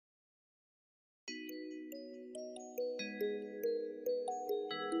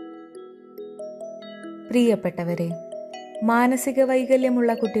പ്രിയപ്പെട്ടവരെ, മാനസിക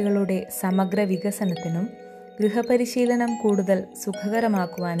വൈകല്യമുള്ള കുട്ടികളുടെ സമഗ്ര വികസനത്തിനും ഗൃഹപരിശീലനം കൂടുതൽ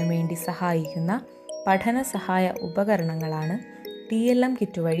സുഖകരമാക്കുവാനും വേണ്ടി സഹായിക്കുന്ന പഠന സഹായ ഉപകരണങ്ങളാണ് TLM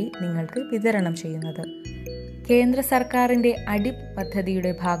കിറ്റ് വഴി നിങ്ങൾക്ക് വിതരണം ചെയ്യുന്നത്. കേന്ദ്ര സർക്കാരിൻ്റെ അഡിപ്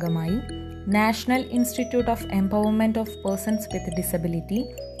പദ്ധതിയുടെ ഭാഗമായി national institute of empowerment of persons with disability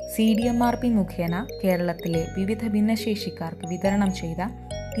CDMRP മുഖേന കേരളത്തിലെ വിവിധ ഭിന്നശേഷിക്കാർക്ക് വിതരണം ചെയ്ത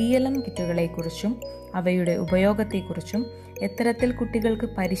TLM കിറ്റുകളെക്കുറിച്ചും അവയുടെ ഉപയോഗത്തെക്കുറിച്ചും എത്തരത്തിൽ കുട്ടികൾക്ക്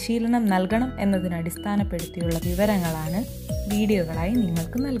പരിശീലനം നൽകണം എന്നതിനടിസ്ഥാനപ്പെടുത്തിയുള്ള വിവരങ്ങളാണ് വീഡിയോകളായി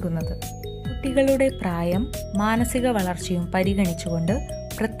നിങ്ങൾക്ക് നൽകുന്നത്. കുട്ടികളുടെ പ്രായം, മാനസിക വളർച്ചയും പരിഗണിച്ചുകൊണ്ട്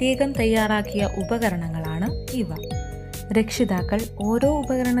പ്രത്യേകം തയ്യാറാക്കിയ ഉപകരണങ്ങളാണ് ഇവ. രക്ഷിതാക്കൾ ഓരോ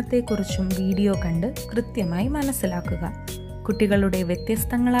ഉപകരണത്തെക്കുറിച്ചും വീഡിയോ കണ്ട് കൃത്യമായി മനസ്സിലാക്കുക. കുട്ടികളുടെ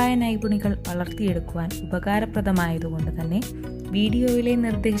വ്യത്യസ്തങ്ങളായ നൈപുണികൾ വളർത്തിയെടുക്കുവാൻ ഉപകാരപ്രദമായതുകൊണ്ട് തന്നെ വീഡിയോയിലെ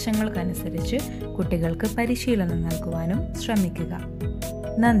നിർദ്ദേശങ്ങൾക്കനുസരിച്ച് കുട്ടികൾക്ക് പരിശീലനം നൽകുവാനും ശ്രമിക്കുക.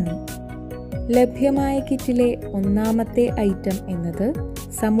 നന്ദി. ലഭ്യമായ കിറ്റിലെ ഒന്നാമത്തെ ഐറ്റം എന്നത്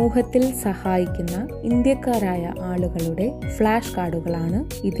സമൂഹത്തിൽ സഹായിക്കുന്ന ഇന്ത്യക്കാരായ ആളുകളുടെ ഫ്ലാഷ് കാർഡുകളാണ്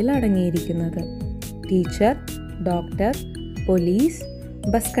ഇതിൽ അടങ്ങിയിരിക്കുന്നത്. Teacher, doctor, police,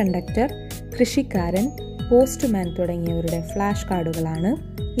 bus conductor, കൃഷിക്കാരൻ, പോസ്റ്റ്മാൻ തുടങ്ങിയവരുടെ ഫ്ലാഷ് കാർഡുകളാണ്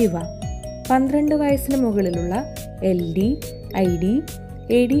ഇവ. 12 വയസ്സിന് മുകളിലുള്ള LD, ID,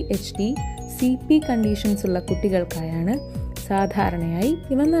 ADHD, CP conditions ഉള്ള കുട്ടികൾക്കായാണ് സാധാരണയായി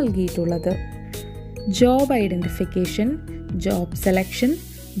ഇവ നൽകിയിട്ടുള്ളത്. Job identification, job selection,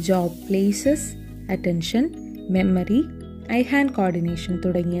 job places, attention, memory, I hand coordination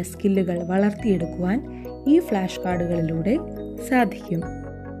തുടങ്ങിയ സ്കില്ലുകൾ വളർത്തിയെടുക്കുവാൻ ഈ ഫ്ലാഷ് കാർഡുകളിലൂടെ സാധിക്കും.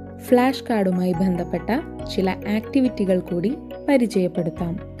 ഫ്ലാഷ് കാർഡുമായി ബന്ധപ്പെട്ട ചില ആക്ടിവിറ്റികൾ കൂടി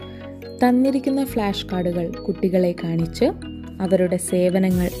പരിചയപ്പെടുത്താം. തന്നിരിക്കുന്ന ഫ്ലാഷ് കാർഡുകൾ കുട്ടികളെ കാണിച്ച് അവരുടെ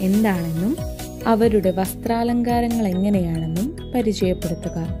സേവനങ്ങൾ എന്താണെന്നും അവരുടെ വസ്ത്രാലങ്കാരങ്ങൾ എങ്ങനെയാണെന്നും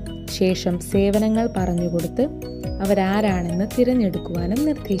പരിചയപ്പെടുത്തുക. ശേഷം സേവനങ്ങൾ പറഞ്ഞുകൊടുത്ത് അവരാരാണെന്ന് തിരഞ്ഞെടുക്കുവാനും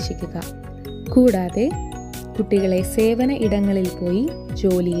നിർദ്ദേശിക്കുക. കൂടാതെ കുട്ടികളെ സേവന ഇടങ്ങളിൽ പോയി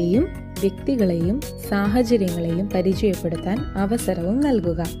ജോലിയെയും വ്യക്തികളെയും സാഹചര്യങ്ങളെയും പരിചയപ്പെടുത്താൻ അവസരവും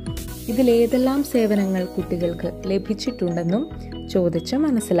നൽകുക. ഇതിലേതെല്ലാം സേവനങ്ങൾ കുട്ടികൾക്ക് ലഭിച്ചിട്ടുണ്ടെന്നും ചോദിച്ച്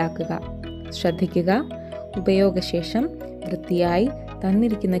മനസ്സിലാക്കുക. ശ്രദ്ധിക്കുക, ഉപയോഗശേഷം വൃത്തിയായി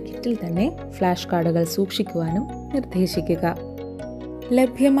തന്നിരിക്കുന്ന കിറ്റിൽ തന്നെ ഫ്ലാഷ് കാർഡുകൾ സൂക്ഷിക്കുവാനും നിർദ്ദേശിക്കുക.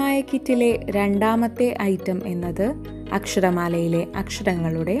 ലഭ്യമായ കിറ്റിലെ രണ്ടാമത്തെ ഐറ്റം എന്നത് അക്ഷരമാലയിലെ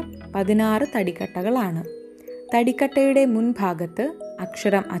അക്ഷരങ്ങളുടെ 16 തടിക്കട്ടകളാണ്. തടിക്കട്ടയുടെ മുൻഭാഗത്ത്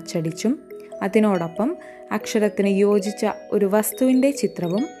അക്ഷരം അച്ചടിച്ചും അതിനോടൊപ്പം അക്ഷരത്തിന് യോജിച്ച ഒരു വസ്തുവിൻ്റെ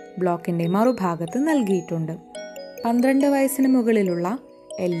ചിത്രവും ബ്ലോക്കിൻ്റെ മറുഭാഗത്ത് നൽകിയിട്ടുണ്ട്. 12 വയസ്സിന് മുകളിലുള്ള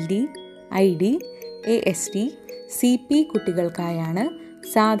LD, ID, ASD, CP കുട്ടികൾക്കായാണ്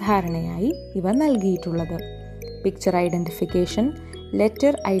സാധാരണയായി ഇവ നൽകിയിട്ടുള്ളത്. പിക്ചർ ഐഡൻറ്റിഫിക്കേഷൻ,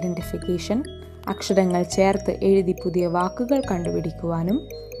 ലെറ്റർ ഐഡൻറ്റിഫിക്കേഷൻ, അക്ഷരങ്ങൾ ചേർത്ത് എഴുതി പുതിയ വാക്കുകൾ കണ്ടുപിടിക്കുവാനും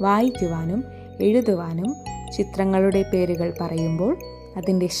വായിക്കുവാനും എഴുതുവാനും ചിത്രങ്ങളുടെ പേരുകൾ പറയുമ്പോൾ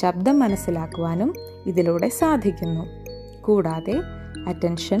അതിൻ്റെ ശബ്ദം മനസ്സിലാക്കുവാനും ഇതിലൂടെ സാധിക്കുന്നു. കൂടാതെ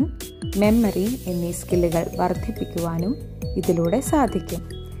അറ്റൻഷൻ, മെമ്മറി എന്നീ സ്കില്ലുകൾ വർദ്ധിപ്പിക്കുവാനും ഇതിലൂടെ സാധിക്കും.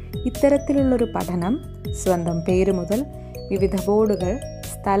 ഇത്തരത്തിലുള്ളൊരു പഠനം സ്വന്തം പേര് മുതൽ വിവിധ ബോർഡുകൾ,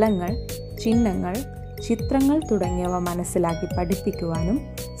 സ്ഥലങ്ങൾ, ചിഹ്നങ്ങൾ, ചിത്രങ്ങൾ തുടങ്ങിയവ മനസ്സിലാക്കി പഠിപ്പിക്കുവാനും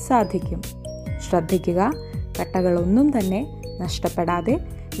സാധിക്കും. ശ്രദ്ധിക്കുക, കട്ടകളൊന്നും തന്നെ നഷ്ടപ്പെടാതെ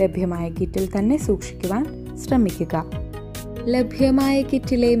ലഭ്യമായ കിറ്റിൽ തന്നെ സൂക്ഷിക്കുവാൻ ശ്രമിക്കുക. ലഭ്യമായ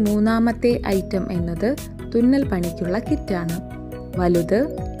കിറ്റിലെ മൂന്നാമത്തെ ഐറ്റം എന്നത് തുന്നൽ പണിക്കുള്ള കിറ്റാണ്. വലുത്,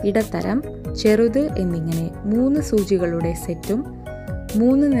 ഇടത്തരം, ചെറുത് എന്നിങ്ങനെ 3 സൂചികളുടെ സെറ്റും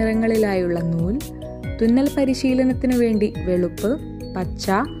 3 നിറങ്ങളിലായുള്ള നൂൽ, തുന്നൽ പരിശീലനത്തിനു വേണ്ടി വെളുപ്പ്, പച്ച,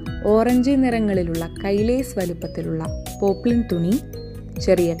 ഓറഞ്ച് നിറങ്ങളിലുള്ള കൈലേസ് വലുപ്പത്തിലുള്ള പോപ്ലിൻ തുണി,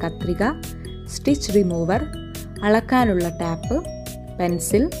 ചെറിയ കത്രിക, സ്റ്റിച്ച് റിമൂവർ, അളക്കാനുള്ള ടാപ്പ്,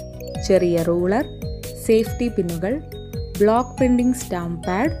 പെൻസിൽ, ചെറിയ റൂളർ, സേഫ്റ്റി പിന്നുകൾ, ബ്ലോക്ക് പ്രിന്റിംഗ് സ്റ്റാമ്പ്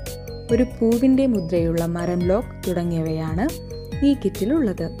പാഡ്, ഒരു പൂവിൻ്റെ മുദ്രയുള്ള മരം ലോക്ക് തുടങ്ങിയവയാണ് ഈ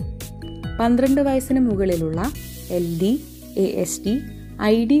കിറ്റിലുള്ളത്. 12 വയസ്സിന് മുകളിലുള്ള LD, ASD,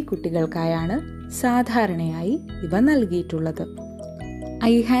 ID കുട്ടികൾക്കായാണ് സാധാരണയായി ഇവ നൽകിയിട്ടുള്ളത്.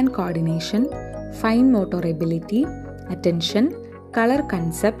 I hand coordination, fine motor ability, attention, colour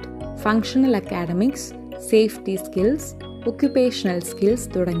concept, functional academics, safety skills, occupational skills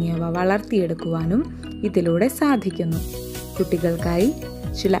തുടങ്ങിയവ വളർത്തിയെടുക്കുവാനും ഇതിലൂടെ സാധിക്കുന്നു. കുട്ടികൾക്കായി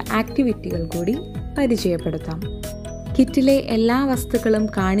ചില ആക്ടിവിറ്റികൾ കൂടി പരിചയപ്പെടുത്താം. കിറ്റിലെ എല്ലാ വസ്തുക്കളും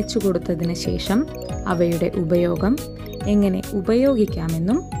കാണിച്ചു കൊടുത്തതിന് ശേഷം അവയുടെ ഉപയോഗം, എങ്ങനെ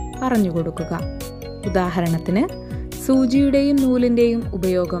ഉപയോഗിക്കാമെന്നും പറഞ്ഞു കൊടുക്കുക. ഉദാഹരണത്തിന് സൂചിയുടെയും നൂലിൻ്റെയും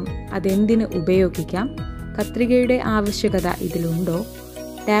ഉപയോഗം അതെന്തിന് ഉപയോഗിക്കാം, കത്രികയുടെ ആവശ്യകത ഇതിലുണ്ടോ,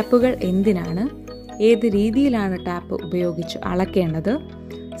 ടാപ്പുകൾ എന്തിനാണ്, ഏത് രീതിയിലാണ് ടാപ്പ് ഉപയോഗിച്ച് അളക്കേണ്ടത്,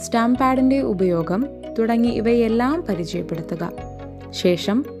 സ്റ്റാമ്പ് പാഡിൻ്റെ ഉപയോഗം തുടങ്ങി ഇവയെല്ലാം പരിചയപ്പെടുത്തുക.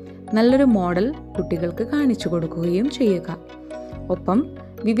 ശേഷം നല്ലൊരു മോഡൽ കുട്ടികൾക്ക് കാണിച്ചു കൊടുക്കുകയും ചെയ്യുക. ഒപ്പം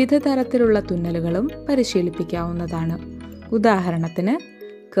വിവിധ തരത്തിലുള്ള തുന്നലുകളും പരിശീലിപ്പിക്കാവുന്നതാണ്. ഉദാഹരണത്തിന്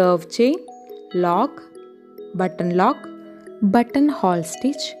curve chain, lock, button hole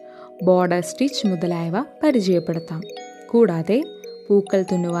stitch, border stitch മുതലായവ പരിചയപ്പെടുത്താം. കൂടാതെ പൂക്കൾ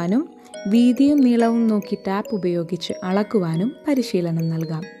തുന്നുവാനും വീതിയും നീളവും നോക്കി ടാപ്പ് ഉപയോഗിച്ച് അളക്കുവാനും പരിശീലനം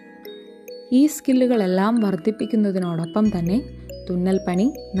നൽകാം. ഈ സ്കില്ലുകളെല്ലാം വർദ്ധിപ്പിക്കുന്നതിനോടൊപ്പം തന്നെ തുന്നൽ പണി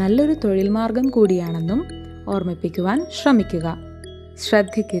നല്ലൊരു തൊഴിൽ മാർഗം കൂടിയാണെന്നും ഓർമ്മിപ്പിക്കുവാൻ ശ്രമിക്കുക.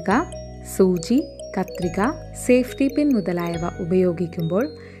 ശ്രദ്ധിക്കുക, സൂചി, കത്രിക, സേഫ്റ്റി പിൻ മുതലായവ ഉപയോഗിക്കുമ്പോൾ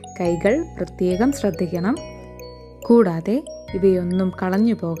കൈകൾ പ്രത്യേകം ശ്രദ്ധിക്കണം. കൂടാതെ ഇവയൊന്നും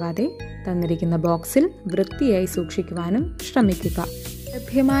കളഞ്ഞു പോകാതെ തന്നിരിക്കുന്ന ബോക്സിൽ വൃത്തിയായി സൂക്ഷിക്കുവാനും ശ്രമിക്കുക.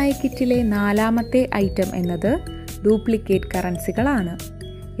 ലഭ്യമായ കിറ്റിലെ 4ാമത്തെ ഐറ്റം എന്നത് ഡ്യൂപ്ലിക്കേറ്റ് കറൻസികളാണ്.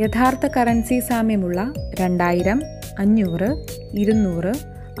 യഥാർത്ഥ കറൻസി സാമ്യമുള്ള 2000, 500, 200,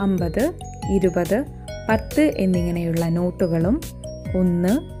 50, 20, 10 എന്നിങ്ങനെയുള്ള നോട്ടുകളും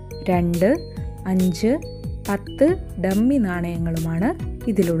 1, 2, 5, 10 ഡമ്മി നാണയങ്ങളുമാണ്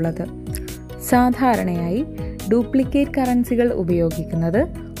ഇതിലുള്ളത്. സാധാരണയായി ഡ്യൂപ്ലിക്കേറ്റ് കറൻസികൾ ഉപയോഗിക്കുന്നത്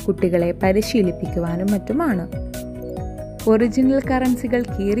കുട്ടികളെ പരിശീലിപ്പിക്കുവാനും മറ്റുമാണ്. ഒറിജിനൽ കറൻസികൾ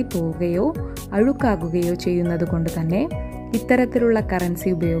കീറിപ്പോവുകയോ അഴുക്കാകുകയോ ചെയ്യുന്നത് കൊണ്ട് തന്നെ ഇത്തരത്തിലുള്ള കറൻസി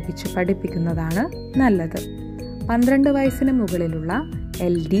ഉപയോഗിച്ച് പഠിപ്പിക്കുന്നതാണ് നല്ലത്. 12 വയസ്സിന് മുകളിലുള്ള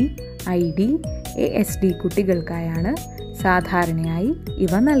LD, ID, ASD കുട്ടികൾക്കായാണ് സാധാരണയായി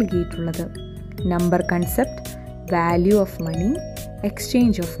ഇവ നൽകിയിട്ടുള്ളത്. Number concept, value of money,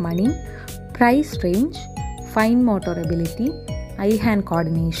 exchange of money, price range, fine motor ability, I hand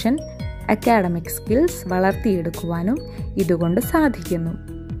coordination, academic skills വളർത്തിയെടുക്കുവാനും ഇതുകൊണ്ട് സാധിക്കുന്നു.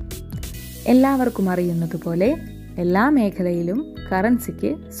 എല്ലാവർക്കും അറിയുന്നതുപോലെ എല്ലാ മേഖലയിലും കറൻസിക്ക്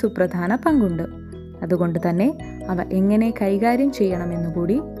സുപ്രധാന പങ്കുണ്ട്. അതുകൊണ്ട് തന്നെ അവ എങ്ങനെ കൈകാര്യം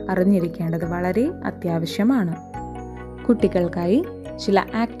ചെയ്യണമെന്നുകൂടി അറിഞ്ഞിരിക്കേണ്ടത് വളരെ അത്യാവശ്യമാണ്. കുട്ടികൾക്കായി ചില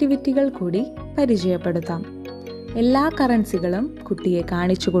ആക്ടിവിറ്റികൾ കൂടി പരിചയപ്പെടുത്താം. എല്ലാ കറൻസികളും കുട്ടിയെ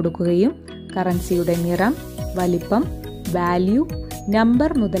കാണിച്ചു കൊടുക്കുകയും കറൻസിയുടെ നിറം, വലിപ്പം, വാല്യൂ,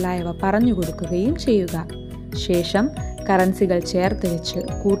 നമ്പർ മുതലായവ പറഞ്ഞു കൊടുക്കുകയും ചെയ്യുക. ശേഷം കറൻസികൾ ചേർത്ത് വെച്ച്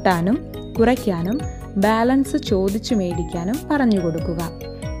കൂട്ടാനും കുറയ്ക്കാനും ബാലൻസ് ചോദിച്ചു മേടിക്കാനും പറഞ്ഞു കൊടുക്കുക.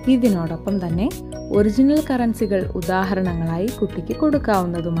 ഇതിനോടൊപ്പം തന്നെ ഒറിജിനൽ കറൻസികൾ ഉദാഹരണങ്ങളായി കുട്ടിക്ക്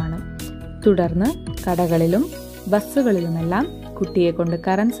കൊടുക്കാവുന്നതുമാണ്. തുടർന്ന് കടകളിലും ബസ്സുകളിലുമെല്ലാം കുട്ടിയെ കൊണ്ട്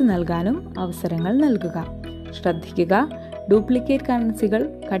കറൻസി നൽകാനും അവസരങ്ങൾ നൽകുക. ശ്രദ്ധിക്കുക, ഡ്യൂപ്ലിക്കേറ്റ് കറൻസികൾ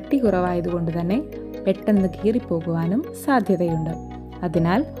കട്ടി കുറവായതുകൊണ്ട് തന്നെ പെട്ടെന്ന് കീറിപ്പോകുവാനും സാധ്യതയുണ്ട്.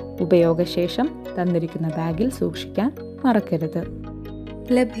 അതിനാൽ ഉപയോഗശേഷം തന്നിരിക്കുന്ന ബാഗിൽ സൂക്ഷിക്കാൻ മറക്കരുത്.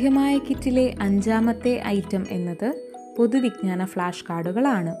 ലഭ്യമായ കിറ്റിലെ 5ാമത്തെ ഐറ്റം എന്നത് പൊതുവിജ്ഞാന ഫ്ലാഷ്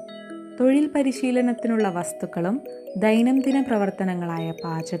കാർഡുകളാണ്. തൊഴിൽ പരിശീലനത്തിനുള്ള വസ്തുക്കളും ദൈനംദിന പ്രവർത്തനങ്ങളായ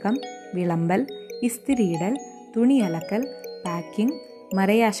പാചകം, വിളമ്പൽ, ഇസ്തിരിയിടൽ, തുണിയലക്കൽ, പാക്കിംഗ്,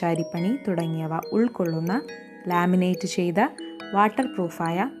 മരയാശാരിപ്പണി തുടങ്ങിയവ ഉൾക്കൊള്ളുന്ന ലാമിനേറ്റ് ചെയ്ത വാട്ടർ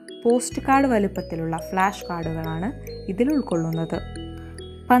പ്രൂഫായ പോസ്റ്റ് കാർഡ് വലുപ്പത്തിലുള്ള ഫ്ലാഷ് കാർഡുകളാണ് ഇതിൽ ഉൾക്കൊള്ളുന്നത്.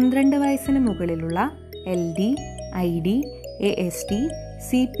 12 വയസ്സിന് മുകളിലുള്ള LD, ID, ASD,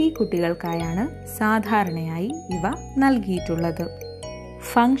 CP കുട്ടികൾക്കായാണ് സാധാരണയായി ഇവ നൽകിയിട്ടുള്ളത്.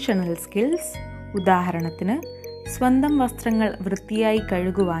 ഫങ്ഷണൽ സ്കിൽസ്, ഉദാഹരണത്തിന് സ്വന്തം വസ്ത്രങ്ങൾ വൃത്തിയായി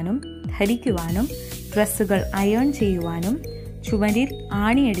കഴുകുവാനും ധരിക്കുവാനും, ഡ്രസ്സുകൾ അയൺ ചെയ്യുവാനും, ചുമരിൽ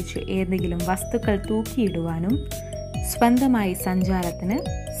ആണിയടിച്ച് ഏതെങ്കിലും വസ്തുക്കൾ തൂക്കിയിടുവാനും, സ്വന്തമായി സഞ്ചാരത്തിന്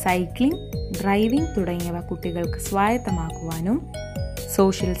സൈക്ലിംഗ്, ഡ്രൈവിംഗ് തുടങ്ങിയവ കുട്ടികൾക്ക് സ്വായത്തമാക്കുവാനും,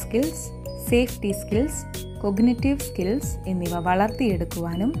 social skills, safety skills, cognitive skills എന്നിവ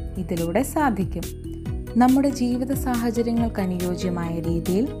വളർത്തിയെടുക്കുവാനും ഇതിലൂടെ സാധിക്കും. നമ്മുടെ ജീവിത സാഹചര്യങ്ങൾക്ക് അനുയോജ്യമായ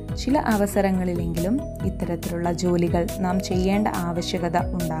രീതിയിൽ ചില അവസരങ്ങളിലെങ്കിലും ഇത്തരത്തിലുള്ള ജോലികൾ നാം ചെയ്യേണ്ട ആവശ്യകത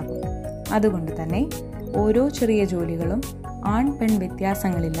ഉണ്ടാകും. അതുകൊണ്ട് തന്നെ ഓരോ ചെറിയ ജോലികളും ആൺ പെൺ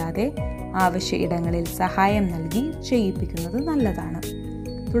വ്യത്യാസങ്ങളില്ലാതെ ആവശ്യ ഇടങ്ങളിൽ സഹായം നൽകി ചെയ്യിപ്പിക്കുന്നത് നല്ലതാണ്.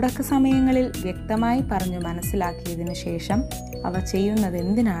 തുടക്ക സമയങ്ങളിൽ വ്യക്തമായി പറഞ്ഞു മനസ്സിലാക്കിയതിനു ശേഷം അവ ചെയ്യുന്നത്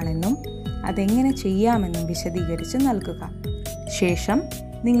എന്തിനാണെന്നും അതെങ്ങനെ ചെയ്യാമെന്നും വിശദീകരിച്ച് നൽകുക. ശേഷം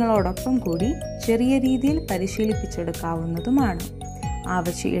നിങ്ങളോടൊപ്പം കൂടി ചെറിയ രീതിയിൽ പരിശീലിപ്പിച്ചെടുക്കാവുന്നതുമാണ്.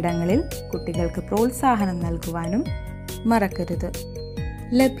 ആവശ്യ ഇടങ്ങളിൽ കുട്ടികൾക്ക് പ്രോത്സാഹനം നൽകുവാനും മറക്കരുത്.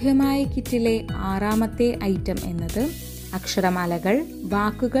 ലഭ്യമായ കിറ്റിലെ 6ാമത്തെ ഐറ്റം എന്നത് അക്ഷരമാലകൾ,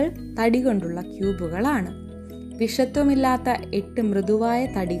 വാക്കുകൾ, തടി കൊണ്ടുള്ള ക്യൂബുകളാണ്. വിഷത്വമില്ലാത്ത 8 മൃദുവായ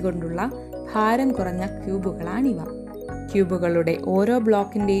തടി കൊണ്ടുള്ള ഭാരം കുറഞ്ഞ ക്യൂബുകളാണിവ. ക്യൂബുകളുടെ ഓരോ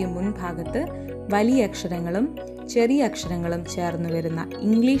ബ്ലോക്കിൻ്റെയും മുൻഭാഗത്ത് വലിയ അക്ഷരങ്ങളും ചെറിയ അക്ഷരങ്ങളും ചേർന്ന് വരുന്ന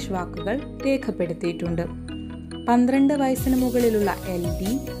ഇംഗ്ലീഷ് വാക്കുകൾ രേഖപ്പെടുത്തിയിട്ടുണ്ട്. 12 വയസ്സിന് മുകളിലുള്ള LD,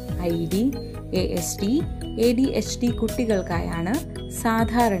 ID, ASD, ADHD കുട്ടികൾക്കായാണ്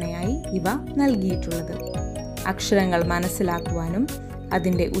സാധാരണയായി ഇവ നൽകിയിട്ടുള്ളത്. അക്ഷരങ്ങൾ മനസ്സിലാക്കുവാനും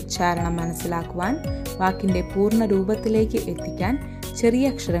അതിൻ്റെ ഉച്ചാരണം മനസ്സിലാക്കുവാൻ, വാക്കിൻ്റെ പൂർണ്ണ രൂപത്തിലേക്ക് എത്തിക്കാൻ, ചെറിയ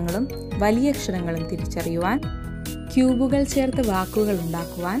അക്ഷരങ്ങളും വലിയ അക്ഷരങ്ങളും തിരിച്ചറിയുവാൻ, ക്യൂബുകൾ ചേർത്ത് വാക്കുകൾ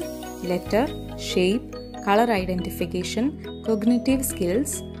ഉണ്ടാക്കുവാൻ, letter, shape, colour identification, cognitive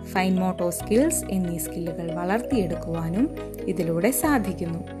skills, fine motor skills എന്നീ സ്കില്ലുകൾ വളർത്തിയെടുക്കുവാനും ഇതിലൂടെ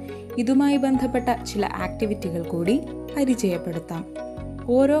സാധിക്കുന്നു. ഇതുമായി ബന്ധപ്പെട്ട ചില ആക്ടിവിറ്റികൾ കൂടി പരിചയപ്പെടുത്താം.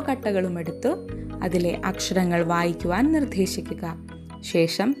 ഓരോ കട്ടകളും എടുത്ത് അതിലെ അക്ഷരങ്ങൾ വായിക്കുവാൻ നിർദ്ദേശിക്കുക.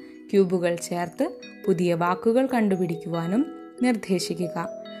 ശേഷം ക്യൂബുകൾ ചേർത്ത് പുതിയ വാക്കുകൾ കണ്ടുപിടിക്കുവാനും നിർദ്ദേശിക്കുക.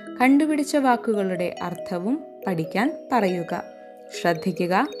 കണ്ടുപിടിച്ച വാക്കുകളുടെ അർത്ഥവും പഠിക്കാൻ പറയുക.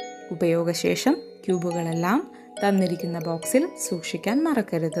 ശ്രദ്ധിക്കുക, ഉപയോഗശേഷം ക്യൂബുകളെല്ലാം തന്നിരിക്കുന്ന ബോക്സിൽ സൂക്ഷിക്കാൻ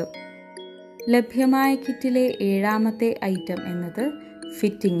മറക്കരുത്. ലഭ്യമായ കിറ്റിലെ 7ാമത്തെ ഐറ്റം എന്നത്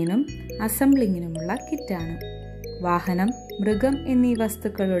ഫിറ്റിങ്ങിനും അസംബ്ലിങ്ങിനുമുള്ള കിറ്റാണ്. വാഹനം, മൃഗം എന്നീ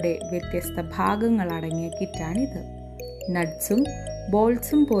വസ്തുക്കളുടെ വ്യത്യസ്ത ഭാഗങ്ങൾ അടങ്ങിയ കിറ്റാണിത്. നട്ട്സും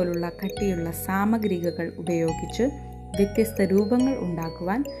ബോൾട്സും പോലുള്ള കട്ടിയുള്ള സാമഗ്രികൾ ഉപയോഗിച്ച് വ്യത്യസ്ത രൂപങ്ങൾ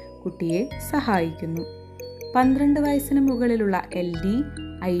ഉണ്ടാക്കുവാൻ കുട്ടിയെ സഹായിക്കുന്നു. 12 വയസ്സിന് മുകളിലുള്ള LD,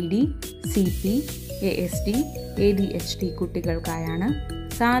 ID, CP, ASD, ADHD കുട്ടികൾക്കായാണ്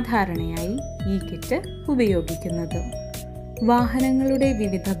സാധാരണയായി ഈ കിറ്റ് ഉപയോഗിക്കുന്നത്. വാഹനങ്ങളുടെ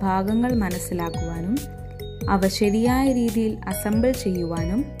വിവിധ ഭാഗങ്ങൾ മനസ്സിലാക്കുവാനും അവ ശരിയായ രീതിയിൽ അസംബിൾ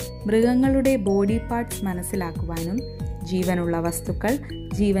ചെയ്യുവാനും, മൃഗങ്ങളുടെ ബോഡി പാർട്സ് മനസ്സിലാക്കുവാനും, ജീവനുള്ള വസ്തുക്കൾ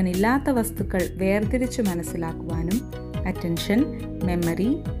ജീവനില്ലാത്ത വസ്തുക്കൾ വേർതിരിച്ച് മനസ്സിലാക്കുവാനും, attention, memory,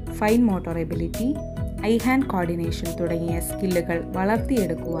 fine motor ability, I hand coordination തുടങ്ങിയ സ്കില്ലുകൾ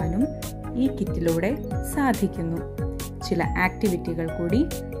വളർത്തിയെടുക്കുവാനും ഈ കിറ്റിലൂടെ സാധിക്കുന്നു. ചില ആക്ടിവിറ്റികൾ കൂടി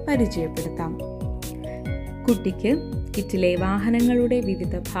പരിചയപ്പെടുത്താം. കുട്ടിക്ക് കിറ്റിലെ വാഹനങ്ങളുടെ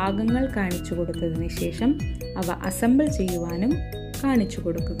വിവിധ ഭാഗങ്ങൾ കാണിച്ചു കൊടുത്തതിന് ശേഷം അവ അസംബിൾ ചെയ്യുവാനും കാണിച്ചു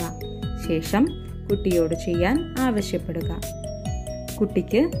കൊടുക്കുക. ശേഷം കുട്ടിയോട് ചെയ്യാൻ ആവശ്യപ്പെടുക.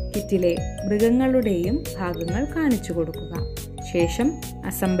 കുട്ടിക്ക് കിറ്റിലെ മൃഗങ്ങളുടെയും ഭാഗങ്ങൾ കാണിച്ചു കൊടുക്കുക. ശേഷം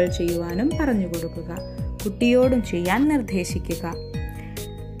അസംബിൾ ചെയ്യുവാനും പറഞ്ഞു കൊടുക്കുക. കുട്ടിയോടും ചെയ്യാൻ നിർദ്ദേശിക്കുക.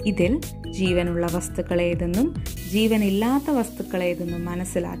 ഇതിൽ ജീവനുള്ള വസ്തുക്കളേതെന്നും ജീവനില്ലാത്ത വസ്തുക്കളേതെന്നും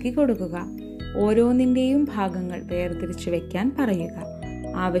മനസ്സിലാക്കി കൊടുക്കുക. ഓരോന്നിൻ്റെയും ഭാഗങ്ങൾ വേർതിരിച്ചു വയ്ക്കാൻ പറയുക.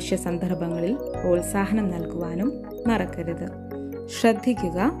 ആവശ്യ സന്ദർഭങ്ങളിൽ പ്രോത്സാഹനം നൽകുവാനും മറക്കരുത്.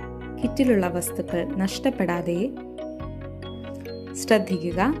 ശ്രദ്ധിക്കുക, കിറ്റിലുള്ള വസ്തുക്കൾ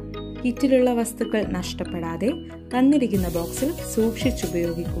നഷ്ടപ്പെടാതെ തന്നിരിക്കുന്ന ബോക്സിൽ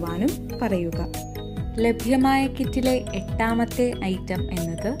സൂക്ഷിച്ചുപയോഗിക്കുവാനും പറയുക. ലഭ്യമായ കിറ്റിലെ 8ാമത്തെ ഐറ്റം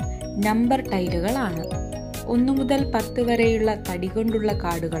എന്നത് നമ്പർ ടൈലുകളാണ്. 1 മുതൽ 10 വരെയുള്ള തടി കൊണ്ടുള്ള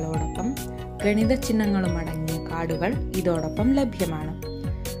കാർഡുകളോടൊപ്പം ഗണിത ചിഹ്നങ്ങളും അടങ്ങിയ കാർഡുകൾ ഇതോടൊപ്പം ലഭ്യമാണ്.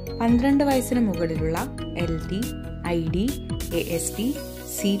 12 വയസ്സിന് മുകളിലുള്ള LD, ID, ASD,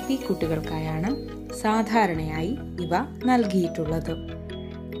 CP കുട്ടികൾക്കായാണ് സാധാരണയായി ഇവ നൽകിയിട്ടുള്ളത്.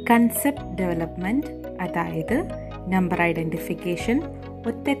 കൺസെപ്റ്റ് ഡെവലപ്മെൻറ്റ്, അതായത് നമ്പർ ഐഡൻറ്റിഫിക്കേഷൻ,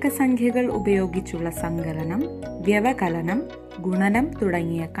 ഒറ്റക്ക സംഖ്യകൾ ഉപയോഗിച്ചുള്ള സങ്കലനം, വ്യവകലനം, ഗുണനം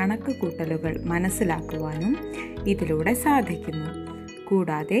തുടങ്ങിയ കണക്ക് കൂട്ടലുകൾ മനസ്സിലാക്കുവാനും ഇതിലൂടെ സാധിക്കുന്നു.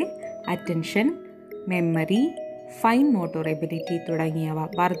 കൂടാതെ attention, memory, fine motor ability തുടങ്ങിയവ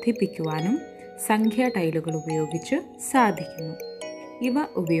വർദ്ധിപ്പിക്കുവാനും സംഖ്യാ ടൈലുകൾ ഉപയോഗിച്ച് സാധിക്കുന്നു. ഇവ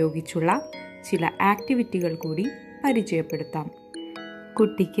ഉപയോഗിച്ചുള്ള ചില ആക്ടിവിറ്റികൾ കൂടി പരിചയപ്പെടുത്താം.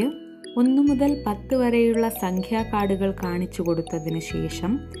 കുട്ടിക്ക് 1 മുതൽ 10 വരെയുള്ള സംഖ്യാ കാർഡുകൾ കാണിച്ചു കൊടുത്തതിന്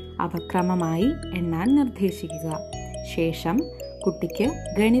ശേഷം അവ ക്രമമായി എണ്ണാൻ നിർദ്ദേശിക്കുക. ശേഷം കുട്ടിക്ക്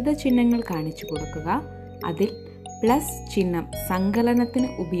ഗണിത ചിഹ്നങ്ങൾ കാണിച്ചു കൊടുക്കുക. അതിൽ പ്ലസ് ചിഹ്നം സങ്കലനത്തിന്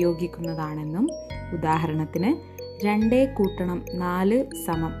ഉപയോഗിക്കുന്നതാണെന്നും, ഉദാഹരണത്തിന് 2 കൂട്ടണം 4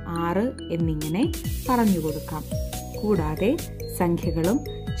 സമം 6 എന്നിങ്ങനെ പറഞ്ഞു കൊടുക്കാം. കൂടാതെ സംഖ്യകളും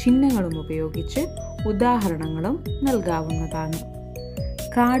ചിഹ്നങ്ങളും ഉപയോഗിച്ച് ഉദാഹരണങ്ങളും നൽകാവുന്നതാണ്.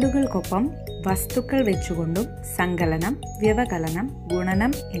 കാർഡുകൾക്കൊപ്പം വസ്തുക്കൾ വെച്ചുകൊണ്ടും സങ്കലനം, വ്യവകലനം,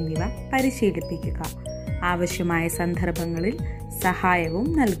 ഗുണനം എന്നിവ പരിശീലിപ്പിക്കുക. ആവശ്യമായ സന്ദർഭങ്ങളിൽ സഹായവും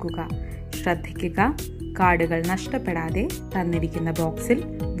നൽകുക. ശ്രദ്ധിക്കുക, കാർഡുകൾ നഷ്ടപ്പെടാതെ തന്നിരിക്കുന്ന ബോക്സിൽ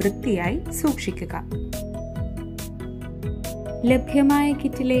വൃത്തിയായി സൂക്ഷിക്കുക. ലഭ്യമായ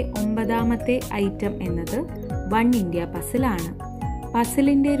കിറ്റിലെ 9ാമത്തെ ഐറ്റം എന്നത് വൺ ഇന്ത്യ പസിലാണ്.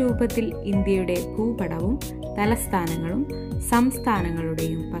 പസിലിൻ്റെ രൂപത്തിൽ ഇന്ത്യയുടെ ഭൂപടവും തലസ്ഥാനങ്ങളും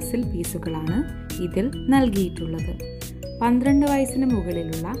സംസ്ഥാനങ്ങളുടെയും പസിൽ പീസുകളാണ് ഇതിൽ നൽകിയിട്ടുള്ളത്. 12 വയസ്സിന്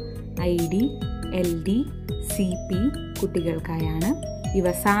മുകളിലുള്ള ID, LD, CP കുട്ടികൾക്കായാണ്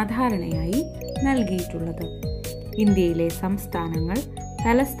ഇവ സാധാരണയായി നൽകിയിട്ടുള്ളത്. ഇന്ത്യയിലെ സംസ്ഥാനങ്ങൾ,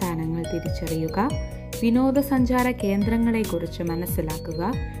 തലസ്ഥാനങ്ങൾ തിരിച്ചറിയുക, വിനോദസഞ്ചാര കേന്ദ്രങ്ങളെക്കുറിച്ച് മനസ്സിലാക്കുക,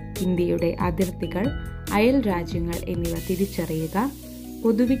 ഇന്ത്യയുടെ അതിർത്തികൾ, അയൽ രാജ്യങ്ങൾ എന്നിവ തിരിച്ചറിയുക,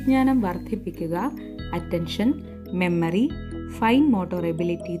 പൊതുവിജ്ഞാനം വർദ്ധിപ്പിക്കുക, attention, memory, fine motor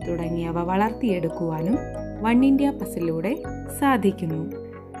ability തുടങ്ങിയവ വളർത്തിയെടുക്കുവാനും വൺ ഇന്ത്യ പസിലൂടെ സാധിക്കുന്നു.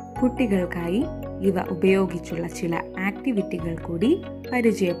 കുട്ടികൾക്കായി ഇവ ഉപയോഗിച്ചുള്ള ചില ആക്ടിവിറ്റികൾ കൂടി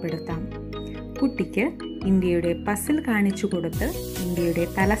പരിചയപ്പെടുത്താം. കുട്ടിക്ക് ഇന്ത്യയുടെ പസിൽ കാണിച്ചു കൊടുത്ത് ഇന്ത്യയുടെ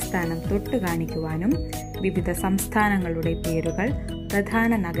തലസ്ഥാനം തൊട്ട് കാണിക്കുവാനും വിവിധ സംസ്ഥാനങ്ങളുടെ പേരുകൾ, പ്രധാന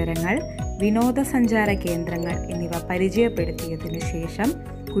നഗരങ്ങൾ, വിനോദസഞ്ചാര കേന്ദ്രങ്ങൾ എന്നിവ പരിചയപ്പെടുത്തിയതിനു ശേഷം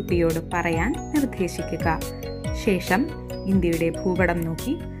കുട്ടിയോട് പറയാൻ നിർദ്ദേശിക്കുക. ശേഷം ഇന്ത്യയുടെ ഭൂപടം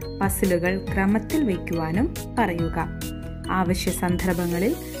നോക്കി പസിലുകൾ ക്രമത്തിൽ വയ്ക്കുവാനും പറയുക. ആവശ്യ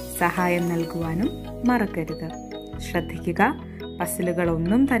സന്ദർഭങ്ങളിൽ സഹായം നൽകുവാനും മറക്കരുത്. ശ്രദ്ധിക്കുക,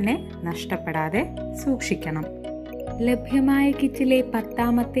 പസിലുകളൊന്നും തന്നെ നഷ്ടപ്പെടാതെ സൂക്ഷിക്കണം. ലഭ്യമായ കിറ്റിലെ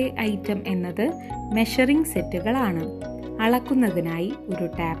 10ാമത്തെ ഐറ്റം എന്നത് മെഷറിംഗ് സെറ്റുകളാണ്. അളക്കുന്നതിനായി ഒരു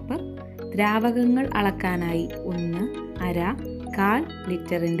ടാപ്പ്, ദ്രാവകങ്ങൾ അളക്കാനായി 1, അര, 1/4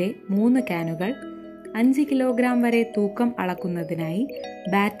 ലിറ്ററിൻ്റെ 3 ക്യാനുകൾ, 5 കിലോഗ്രാം വരെ തൂക്കം അളക്കുന്നതിനായി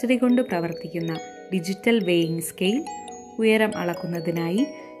ബാറ്ററി കൊണ്ട് പ്രവർത്തിക്കുന്ന ഡിജിറ്റൽ വെയിങ് സ്കെയിൽ, ഉയരം അളക്കുന്നതിനായി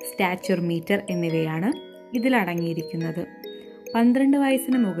സ്റ്റാച്ചർ മീറ്റർ എന്നിവയാണ് ഇതിലടങ്ങിയിരിക്കുന്നത്. 12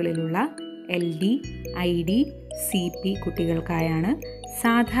 വയസ്സിന് മുകളിലുള്ള LD, ID, CP കുട്ടികൾക്കായാണ്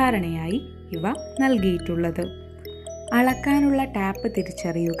സാധാരണയായി ഇവ നൽകിയിട്ടുള്ളത്. അളക്കാനുള്ള ടാപ്പ്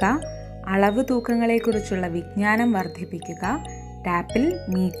തിരിച്ചറിയുക, അളവ് തൂക്കങ്ങളെക്കുറിച്ചുള്ള വിജ്ഞാനം വർദ്ധിപ്പിക്കുക, ടാപ്പിൽ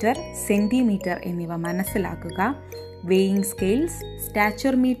മീറ്റർ, സെന്റിമീറ്റർ എന്നിവ മനസ്സിലാക്കുക, വെയിങ് സ്കെയിൽസ്,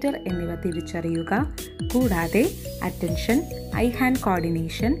 സ്റ്റാച്ചർ മീറ്റർ എന്നിവ തിരിച്ചറിയുക. കൂടാതെ attention, I hand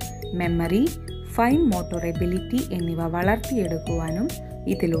coordination, memory, fine motor ability എന്നിവ വളർത്തിയെടുക്കുവാനും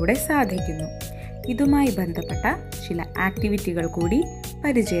ഇതിലൂടെ സാധിക്കുന്നു. ഇതുമായി ബന്ധപ്പെട്ട ചില ആക്ടിവിറ്റികൾ കൂടി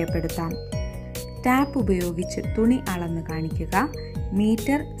പരിചയപ്പെടുത്താം. ടാപ്പ് ഉപയോഗിച്ച് തുണി അളന്ന് കാണിക്കുക.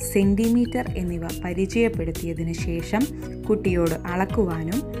 മീറ്റർ, സെന്റിമീറ്റർ എന്നിവ പരിചയപ്പെടുത്തിയതിനു ശേഷം കുട്ടിയോട്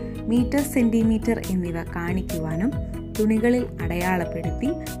അളക്കുവാനും മീറ്റർ, സെന്റിമീറ്റർ എന്നിവ കാണിക്കുവാനും തുണികളിൽ അടയാളപ്പെടുത്തി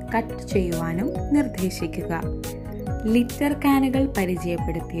കട്ട് ചെയ്യുവാനും നിർദ്ദേശിക്കുക. ലിറ്റർ ക്യാനുകൾ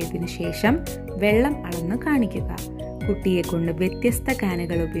പരിചയപ്പെടുത്തിയതിനു ശേഷം വെള്ളം അളന്ന് കാണിക്കുക. കുട്ടിയെ കൊണ്ട് വ്യത്യസ്ത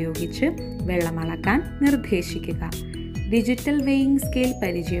ക്യാനുകൾ ഉപയോഗിച്ച് വെള്ളം അളക്കാൻ നിർദ്ദേശിക്കുക. Digital weighing scale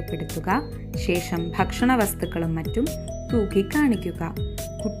പരിചയപ്പെടുത്തുക. ശേഷം ഭക്ഷണ വസ്തുക്കളും മറ്റും തൂക്കി കാണിക്കുക.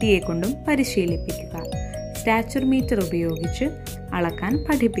 കുട്ടിയെ കൊണ്ടും പരിശീലിപ്പിക്കുക. സ്റ്റാച്ചർ മീറ്റർ ഉപയോഗിച്ച് അളക്കാൻ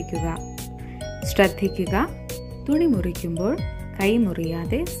പഠിപ്പിക്കുക. ശ്രദ്ധിക്കുക, തുണി മുറിക്കുമ്പോൾ കൈ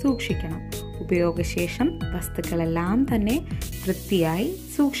മുറിയാതെ സൂക്ഷിക്കണം. ഉപയോഗശേഷം വസ്തുക്കളെല്ലാം തന്നെ വൃത്തിയായി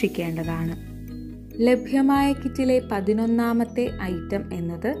സൂക്ഷിക്കേണ്ടതാണ്. ലഭ്യമായ കിറ്റിലെ 11ാമത്തെ ഐറ്റം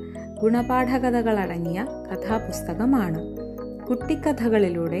എന്നത് ഗുണപാഠകഥകളടങ്ങിയ കഥാപുസ്തകമാണ്.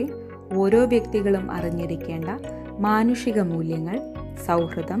 കുട്ടിക്കഥകളിലൂടെ ഓരോ വ്യക്തികളും അറിഞ്ഞിരിക്കേണ്ട മാനുഷിക മൂല്യങ്ങൾ,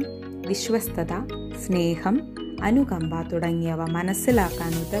 സൗഹൃദം, വിശ്വസ്തത, സ്നേഹം, അനുകമ്പ തുടങ്ങിയവ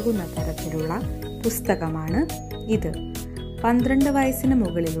മനസ്സിലാക്കാൻ ഉതകുന്ന തരത്തിലുള്ള പുസ്തകമാണ് ഇത്. 12 വയസ്സിന്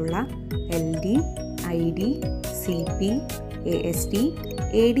മുകളിലുള്ള LD, ID, CP, ASD,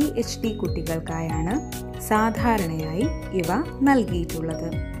 ADHD കുട്ടികൾക്കായാണ് സാധാരണയായി ഇവ നൽകിയിട്ടുള്ളത്.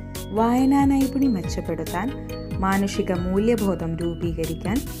 വായനാ നൈപുണ്യം മെച്ചപ്പെടുത്താൻ, മാനുഷിക മൂല്യബോധം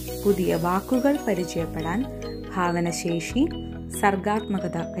രൂപീകരിക്കാൻ, പുതിയ വാക്കുകൾ പരിചയപ്പെടാൻ, ഭാവനശേഷി,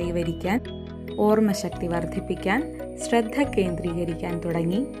 സർഗാത്മകത കൈവരിക്കാൻ, ഓർമ്മശക്തി വർദ്ധിപ്പിക്കാൻ, ശ്രദ്ധ കേന്ദ്രീകരിക്കാൻ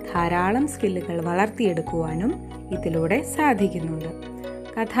തുടങ്ങി ധാരാളം സ്കില്ലുകൾ വളർത്തിയെടുക്കുവാനും ഇതിലൂടെ സാധിക്കുന്നുണ്ട്.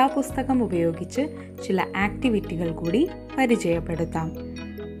 കഥാപുസ്തകം ഉപയോഗിച്ച് ചില ആക്ടിവിറ്റികൾ കൂടി പരിചയപ്പെടുത്താം.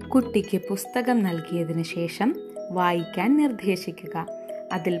 കുട്ടിക്ക് പുസ്തകം നൽകിയതിന് ശേഷം വായിക്കാൻ നിർദ്ദേശിക്കുക.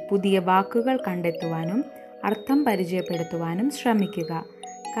 അതിൽ പുതിയ വാക്കുകൾ കണ്ടെത്തുവാനും അർത്ഥം പരിചയപ്പെടുത്തുവാനും ശ്രമിക്കുക.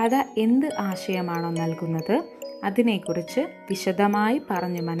 കഥ എന്ത് ആശയമാണോ നൽകുന്നത് അതിനെക്കുറിച്ച് വിശദമായി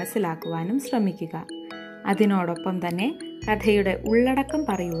പറഞ്ഞ് മനസ്സിലാക്കുവാനും ശ്രമിക്കുക. അതിനോടൊപ്പം തന്നെ കഥയുടെ ഉള്ളടക്കം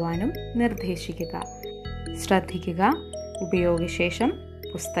പറയുവാനും നിർദ്ദേശിക്കുക. ശ്രദ്ധിക്കുക, ഉപയോഗശേഷം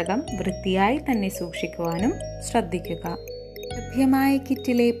പുസ്തകം വൃത്തിയായി തന്നെ സൂക്ഷിക്കുവാനും ശ്രദ്ധിക്കുക. ലഭ്യമായ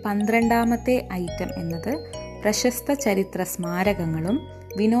കിറ്റിലെ 12ാമത്തെ ഐറ്റം എന്നത് പ്രശസ്ത ചരിത്ര സ്മാരകങ്ങളും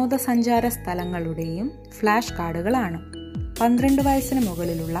വിനോദസഞ്ചാര സ്ഥലങ്ങളുടെയും ഫ്ലാഷ് കാർഡുകളാണ്. 12 വയസ്സിന്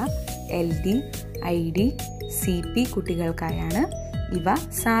മുകളിലുള്ള LD, ID, CP കുട്ടികൾക്കായാണ് ഇവ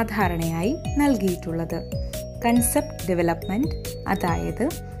സാധാരണയായി നൽകിയിട്ടുള്ളത്. കൺസെപ്റ്റ് ഡെവലപ്മെൻറ്റ്, അതായത്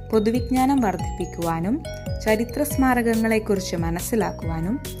പൊതുവിജ്ഞാനം വർദ്ധിപ്പിക്കുവാനും ചരിത്ര സ്മാരകങ്ങളെക്കുറിച്ച്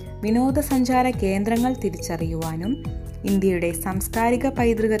മനസ്സിലാക്കുവാനും വിനോദസഞ്ചാര കേന്ദ്രങ്ങൾ തിരിച്ചറിയുവാനും ഇന്ത്യയുടെ സാംസ്കാരിക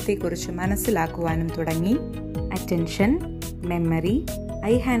പൈതൃകത്തെക്കുറിച്ച് മനസ്സിലാക്കുവാനും തുടങ്ങി. Attention, memory,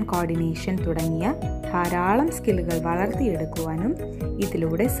 I hand coordination തുടങ്ങിയ ധാരാളം സ്കില്ലുകൾ വളർത്തിയെടുക്കുവാനും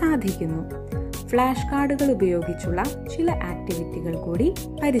ഇതിലൂടെ സാധിക്കുന്നു. ഫ്ലാഷ് കാർഡുകൾ ഉപയോഗിച്ചുള്ള ചില ആക്ടിവിറ്റികൾ കൂടി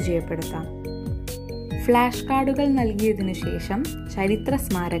പരിചയപ്പെടുത്താം. ഫ്ലാഷ് കാർഡുകൾ നൽകിയതിനു ശേഷം ചരിത്ര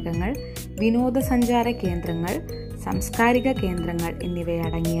സ്മാരകങ്ങൾ, വിനോദസഞ്ചാര കേന്ദ്രങ്ങൾ, സാംസ്കാരിക കേന്ദ്രങ്ങൾ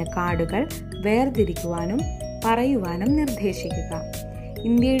എന്നിവയടങ്ങിയ കാർഡുകൾ വേർതിരിക്കുവാനും പറയുവാനും നിർദ്ദേശിക്കുക.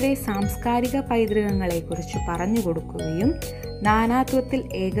 ഇന്ത്യയുടെ സാംസ്കാരിക പൈതൃകങ്ങളെക്കുറിച്ച് പറഞ്ഞു കൊടുക്കുകയും നാനാത്വത്തിൽ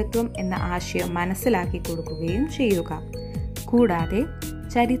ഏകത്വം എന്ന ആശയം മനസ്സിലാക്കി കൊടുക്കുകയും ചെയ്യുക. കൂടാതെ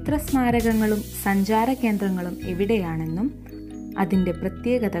ചരിത്ര സ്മാരകങ്ങളും സഞ്ചാര കേന്ദ്രങ്ങളും എവിടെയാണെന്നും അതിൻ്റെ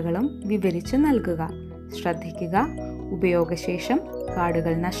പ്രത്യേകതകളും വിവരിച്ച് നൽകുക. ശ്രദ്ധിക്കുക, ഉപയോഗശേഷം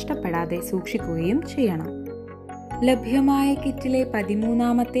കാർഡുകൾ നഷ്ടപ്പെടാതെ സൂക്ഷിക്കുകയും ചെയ്യണം. ലഭ്യമായ കിറ്റിലെ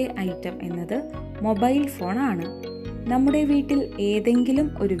 13ാമത്തെ ഐറ്റം എന്നത് മൊബൈൽ ഫോൺ ആണ്. നമ്മുടെ വീട്ടിൽ ഏതെങ്കിലും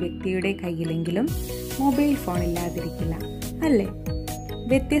ഒരു വ്യക്തിയുടെ കയ്യിലെങ്കിലും മൊബൈൽ ഫോൺ ഇല്ലാതിരിക്കില്ല, അല്ലേ?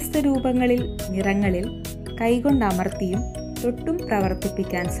 വ്യത്യസ്ത രൂപങ്ങളിൽ, നിറങ്ങളിൽ, കൈകൊണ്ട് അമർത്തിയും തൊട്ടും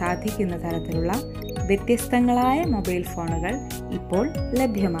പ്രവർത്തിപ്പിക്കാൻ സാധിക്കുന്ന തരത്തിലുള്ള വ്യത്യസ്തങ്ങളായ മൊബൈൽ ഫോണുകൾ ഇപ്പോൾ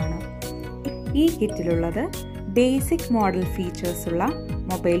ലഭ്യമാണ്. ഈ കിറ്റിലുള്ളത് ബേസിക് മോഡൽ ഫീച്ചേഴ്സ് ഉള്ള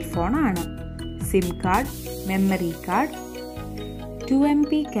മൊബൈൽ ഫോൺ ആണ്. SIM card, memory card,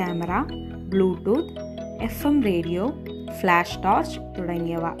 2MP camera, Bluetooth, FM radio, flash torch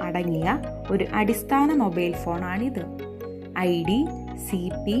തുടങ്ങിയവ അടങ്ങിയ ഒരു അടിസ്ഥാന mobile ഫോണാണിത്. ID,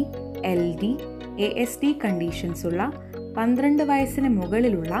 CP, LD, ASD conditions ഉള്ള 12 വയസ്സിന്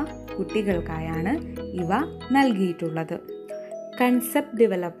മുകളിലുള്ള കുട്ടികൾക്കായാണ് ഇവ നൽകിയിട്ടുള്ളത്. കൺസെപ്റ്റ്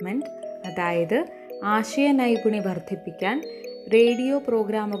ഡെവലപ്മെൻറ്റ്, അതായത് ആശയ നൈപുണ്യം വർദ്ധിപ്പിക്കാൻ, റേഡിയോ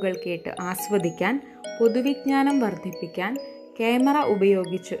പ്രോഗ്രാമുകൾ കേട്ട് ആസ്വദിക്കാൻ, പൊതുവിജ്ഞാനം വർദ്ധിപ്പിക്കാൻ, ക്യാമറ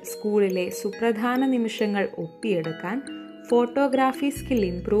ഉപയോഗിച്ച് സ്കൂളിലെ സുപ്രധാന നിമിഷങ്ങൾ ഒപ്പിയെടുക്കാൻ, ഫോട്ടോഗ്രാഫി സ്കിൽ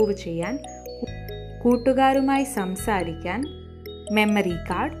ഇംപ്രൂവ് ചെയ്യാൻ, കൂട്ടുകാരുമായി സംസാരിക്കാൻ, മെമ്മറി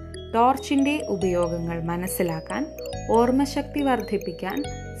കാർഡ്, ടോർച്ചിൻ്റെ ഉപയോഗങ്ങൾ മനസ്സിലാക്കാൻ, ഓർമ്മശക്തി വർദ്ധിപ്പിക്കാൻ,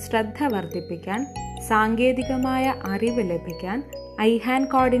 ശ്രദ്ധ വർദ്ധിപ്പിക്കാൻ, സാങ്കേതികമായ അറിവ് ലഭിക്കാൻ, ഐ ഹാൻഡ്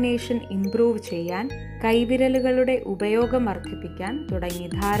കോർഡിനേഷൻ ഇംപ്രൂവ് ചെയ്യാൻ, കൈവിരലുകളുടെ ഉപയോഗം വർദ്ധിപ്പിക്കാൻ തുടങ്ങി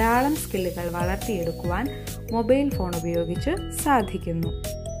ധാരാളം സ്കില്ലുകൾ വളർത്തിയെടുക്കുവാൻ മൊബൈൽ ഫോൺ ഉപയോഗിച്ച് സാധിക്കുന്നു.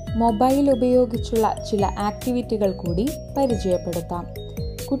 മൊബൈൽ ഉപയോഗിച്ചുള്ള ചില ആക്ടിവിറ്റികൾ കൂടി പരിചയപ്പെടുത്താം.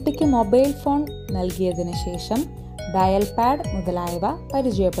 കുട്ടിക്ക് മൊബൈൽ ഫോൺ നൽകിയതിന് ശേഷം ഡയൽ പാഡ് മുതലായവ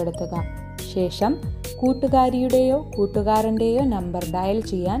പരിചയപ്പെടുത്തുക. ശേഷം കൂട്ടുകാരിയുടെയോ കൂട്ടുകാരൻ്റെയോ നമ്പർ ഡയൽ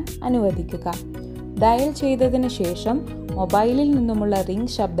ചെയ്യാൻ അനുവദിക്കുക. ഡയൽ ചെയ്തതിന് ശേഷം മൊബൈലിൽ നിന്നുമുള്ള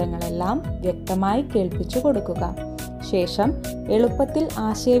റിംഗ് ശബ്ദങ്ങളെല്ലാം വ്യക്തമായി കേൾപ്പിച്ചു കൊടുക്കുക. ശേഷം എളുപ്പത്തിൽ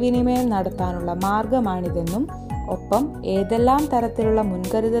ആശയവിനിമയം നടത്താനുള്ള മാർഗമാണിതെന്നും ഒപ്പം ഏതെല്ലാം തരത്തിലുള്ള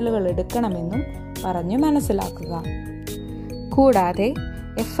മുൻകരുതലുകൾ എടുക്കണമെന്നും പറഞ്ഞു മനസ്സിലാക്കുക. കൂടാതെ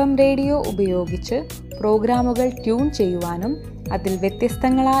FM റേഡിയോ ഉപയോഗിച്ച് പ്രോഗ്രാമുകൾ ട്യൂൺ ചെയ്യുവാനും അതിൽ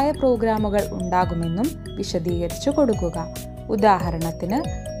വ്യത്യസ്തങ്ങളായ പ്രോഗ്രാമുകൾ ഉണ്ടാകുമെന്നും വിശദീകരിച്ചു കൊടുക്കുക. ഉദാഹരണത്തിന്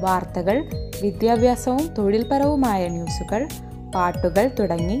വാർത്തകൾ, വിദ്യാഭ്യാസവും തൊഴിൽപരവുമായ ന്യൂസുകൾ, പാട്ടുകൾ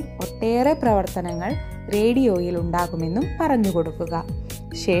തുടങ്ങി ഒട്ടേറെ പ്രവർത്തനങ്ങൾ റേഡിയോയിൽ ഉണ്ടാകുമെന്നും പറഞ്ഞു കൊടുക്കുക.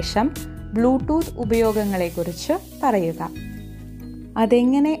 ശേഷം ബ്ലൂടൂത്ത് ഉപയോഗങ്ങളെക്കുറിച്ച് പറയുക.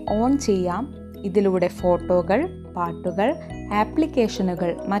 അതെങ്ങനെ ഓൺ ചെയ്യാം, ഇതിലൂടെ ഫോട്ടോകൾ, പാട്ടുകൾ, ആപ്ലിക്കേഷനുകൾ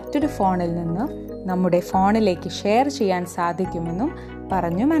മറ്റൊരു ഫോണിൽ നിന്ന് നമ്മുടെ ഫോണിലേക്ക് ഷെയർ ചെയ്യാൻ സാധിക്കുമെന്നും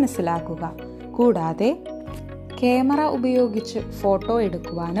പറഞ്ഞു മനസ്സിലാക്കുക. കൂടാതെ ക്യാമറ ഉപയോഗിച്ച് ഫോട്ടോ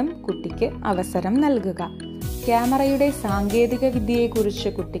എടുക്കുവാനും കുട്ടിക്ക് അവസരം നൽകുക. ക്യാമറയുടെ സാങ്കേതിക വിദ്യയെക്കുറിച്ച്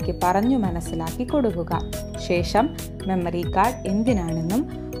കുട്ടിക്ക് പറഞ്ഞു മനസ്സിലാക്കി കൊടുക്കുക. ശേഷം മെമ്മറി കാർഡ് എന്തിനാണെന്നും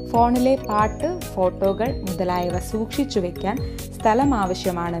ഫോണിലെ പാട്ട്, ഫോട്ടോകൾ മുതലായവ സൂക്ഷിച്ചു വയ്ക്കാൻ സ്ഥലം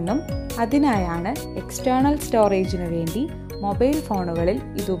ആവശ്യമാണെന്നും അതിനായാണ് എക്സ്റ്റേണൽ സ്റ്റോറേജിനു വേണ്ടി മൊബൈൽ ഫോണുകളിൽ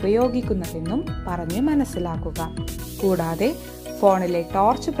ഇത് ഉപയോഗിക്കുന്നതെന്നും പറഞ്ഞു മനസ്സിലാക്കുക. കൂടാതെ ഫോണിലെ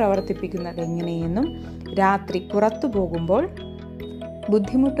ടോർച്ച് പ്രവർത്തിപ്പിക്കുന്നത് എങ്ങനെയെന്നും രാത്രി പുറത്തു പോകുമ്പോൾ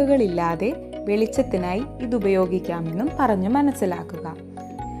ബുദ്ധിമുട്ടുകളില്ലാതെ വെളിച്ചത്തിനായി ഇത് ഉപയോഗിക്കാമെന്നും പറഞ്ഞു മനസ്സിലാക്കുക.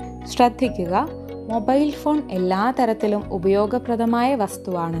 ശ്രദ്ധിക്കുക, മൊബൈൽ ഫോൺ എല്ലാ തരത്തിലും ഉപയോഗപ്രദമായ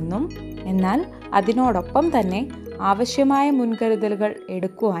വസ്തുവാണെന്നും എന്നാൽ അതിനോടൊപ്പം തന്നെ ആവശ്യമായ മുൻകരുതലുകൾ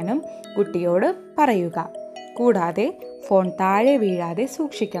എടുക്കുവാനും കുട്ടിയോട് പറയുക. കൂടാതെ ഫോൺ താഴെ വീഴാതെ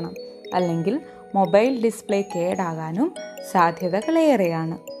സൂക്ഷിക്കണം, അല്ലെങ്കിൽ മൊബൈൽ ഡിസ്പ്ലേ കേടാകാനും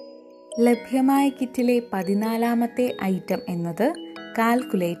സാധ്യതകളേറെയാണ്. ലഭ്യമായ കിറ്റിലെ 14ാമത്തെ ഐറ്റം എന്നത്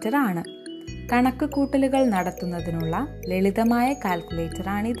കാൽക്കുലേറ്റർ ആണ്. കണക്ക് കൂട്ടലുകൾ നടത്തുന്നതിനുള്ള ലളിതമായ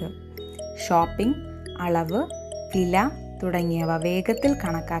കാൽക്കുലേറ്ററാണിത്. ഷോപ്പിംഗ്, അളവ്, വില തുടങ്ങിയവ വേഗത്തിൽ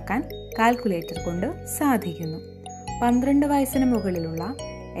കണക്കാക്കാൻ കാൽക്കുലേറ്റർ കൊണ്ട് സാധിക്കുന്നു. 12 വയസ്സിന് മുകളിലുള്ള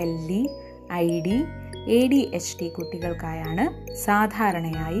LD, ID, ADHD കുട്ടികൾക്കായാണ്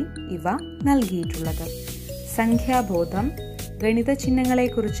സാധാരണയായി ഇവ നൽകിയിട്ടുള്ളത്. സംഖ്യാബോധം, ഗണിത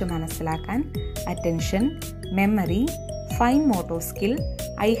ചിഹ്നങ്ങളെക്കുറിച്ച് മനസ്സിലാക്കാൻ attention, memory, fine motor skill,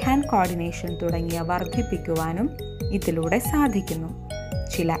 I hand coordination തുടങ്ങിയ വർദ്ധിപ്പിക്കുവാനും ഇതിലൂടെ സാധിക്കുന്നു.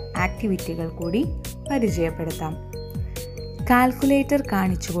 ചില ആക്ടിവിറ്റികൾ കൂടി പരിചയപ്പെടുത്താം. കാൽക്കുലേറ്റർ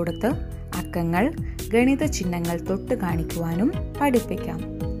കാണിച്ചു കൊടുത്ത് അക്കങ്ങൾ, ഗണിത ചിഹ്നങ്ങൾ തൊട്ട് കാണിക്കുവാനും പഠിപ്പിക്കാം.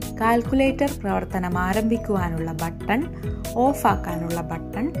 കാൽക്കുലേറ്റർ പ്രവർത്തനം ആരംഭിക്കുവാനുള്ള ബട്ടൺ, ഓഫാക്കാനുള്ള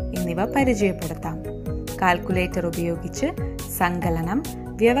ബട്ടൺ എന്നിവ പരിചയപ്പെടുത്താം. കാൽക്കുലേറ്റർ ഉപയോഗിച്ച് സങ്കലനം,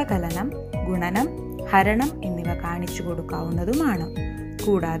 വ്യവകലനം, ഗുണനം, ഹരണം എന്നിവ കാണിച്ചു കൊടുക്കാവുന്നതുമാണ്.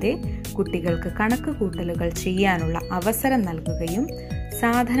 കൂടാതെ കുട്ടികൾക്ക് കണക്ക് കൂട്ടലുകൾ ചെയ്യാനുള്ള അവസരം നൽകുകയും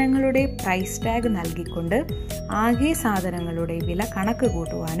സാധനങ്ങളുടെ പ്രൈസ് ടാഗ് നൽകിക്കൊണ്ട് ആകെ സാധനങ്ങളുടെ വില കണക്ക്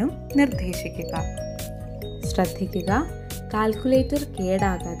കൂട്ടുവാനും നിർദ്ദേശിക്കുക. ശ്രദ്ധിക്കുക, കാൽക്കുലേറ്റർ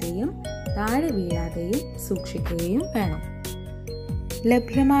കേടാകാതെയും താഴെ വീഴാതെയും സൂക്ഷിക്കുകയും വേണം.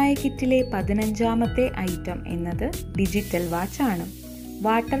 ലഭ്യമായ കിറ്റിലെ 15ാമത്തെ ഐറ്റം എന്നത് ഡിജിറ്റൽ വാച്ച് ആണ്.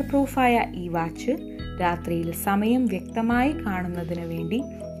 വാട്ടർ പ്രൂഫായ ഈ വാച്ച് രാത്രിയിൽ സമയം വ്യക്തമായി കാണുന്നതിന് വേണ്ടി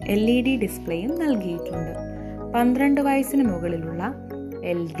LED ഡിസ്പ്ലേയും നൽകിയിട്ടുണ്ട്. 12 വയസ്സിന് മുകളിലുള്ള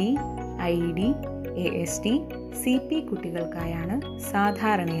LD, ID, ASD, CP കുട്ടികൾക്കായാണ്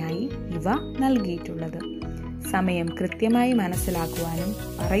സാധാരണയായി ഇവ നൽകിയിട്ടുള്ളത്. സമയം കൃത്യമായി മനസ്സിലാക്കുവാനും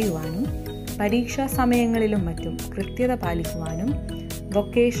പറയുവാനും പരീക്ഷാ സമയങ്ങളിലും മറ്റും കൃത്യത പാലിക്കുവാനും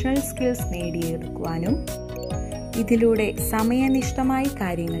വൊക്കേഷണൽ സ്കിൽസ് നേടിയെടുക്കുവാനും ഇതിലൂടെ സമയനിഷ്ഠമായി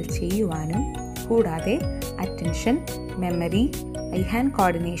കാര്യങ്ങൾ ചെയ്യുവാനും കൂടാതെ attention, memory, I hand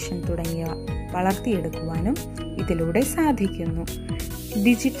coordination തുടങ്ങിയവ വളർത്തിയെടുക്കുവാനും ഇതിലൂടെ സാധിക്കുന്നു.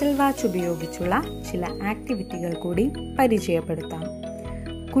 ഡിജിറ്റൽ വാച്ച് ഉപയോഗിച്ചുള്ള ചില ആക്ടിവിറ്റികൾ കൂടി പരിചയപ്പെടുത്താം.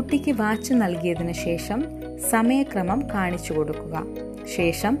 കുട്ടിക്ക് വാച്ച് നൽകിയതിന് ശേഷം സമയക്രമം കാണിച്ചു കൊടുക്കുക.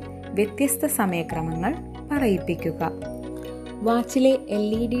 ശേഷം വ്യത്യസ്ത സമയക്രമങ്ങൾ പറയിപ്പിക്കുക. വാച്ചിലെ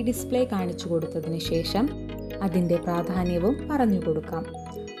LED ഡിസ്പ്ലേ കാണിച്ചു കൊടുത്തതിന് ശേഷം അതിൻ്റെ പ്രാധാന്യവും പറഞ്ഞു കൊടുക്കാം.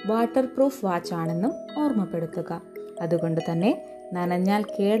 വാട്ടർ പ്രൂഫ് വാച്ച് ആണെന്നും ഓർമ്മപ്പെടുത്തുക. അതുകൊണ്ട് തന്നെ നനഞ്ഞാൽ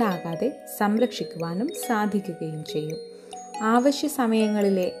കേടാകാതെ സംരക്ഷിക്കുവാനും സാധിക്കുകയും ചെയ്യും. ആവശ്യ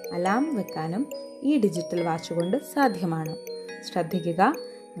സമയങ്ങളിലെ അലാം വെക്കാനും ഈ ഡിജിറ്റൽ വാച്ച് കൊണ്ട് സാധ്യമാണ്. ശ്രദ്ധിക്കുക,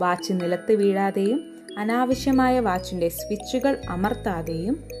 വാച്ച് നിലത്ത് വീഴാതെയും അനാവശ്യമായ വാച്ചിൻ്റെ സ്വിച്ചുകൾ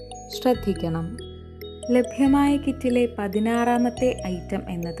അമർത്താതെയും ശ്രദ്ധിക്കണം. ലഭ്യമായ കിറ്റിലെ 16ാമത്തെ ഐറ്റം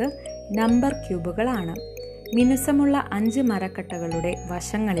എന്നത് നമ്പർ ക്യൂബുകളാണ്. മിനുസമുള്ള 5 മരക്കട്ടകളുടെ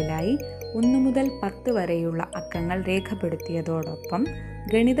വശങ്ങളിലായി 1 മുതൽ 10 വരെയുള്ള അക്കങ്ങൾ രേഖപ്പെടുത്തിയതോടൊപ്പം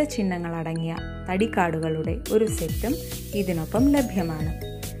ഗണിത ചിഹ്നങ്ങളടങ്ങിയ തടിക്കാർഡുകളുടെ ഒരു സെറ്റും ഇതിനൊപ്പം ലഭ്യമാണ്.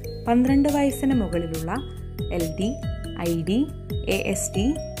 12 വയസ്സിന് മുകളിലുള്ള LD, ID, ASD,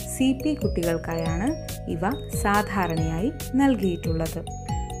 CP കുട്ടികൾക്കായാണ് ഇവ സാധാരണയായി നൽകിയിട്ടുള്ളത്.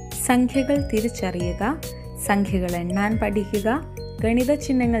 സംഖ്യകൾ തിരിച്ചറിയുക, സംഖ്യകൾ എണ്ണാൻ പഠിക്കുക, ഗണിത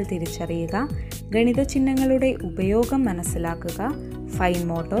ചിഹ്നങ്ങൾ തിരിച്ചറിയുക, ഗണിത ചിഹ്നങ്ങളുടെ ഉപയോഗം മനസ്സിലാക്കുക, fine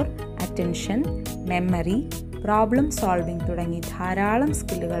motor, attention, memory, problem solving തുടങ്ങി ധാരാളം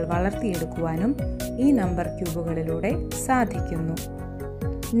സ്കില്ലുകൾ വളർത്തിയെടുക്കുവാനും ഈ നമ്പർ ക്യൂബുകളിലൂടെ സാധിക്കുന്നു.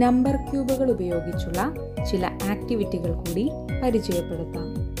 നമ്പർ ക്യൂബുകൾ ഉപയോഗിച്ചുള്ള ചില ആക്ടിവിറ്റികൾ കൂടി പരിചയപ്പെടുത്താം.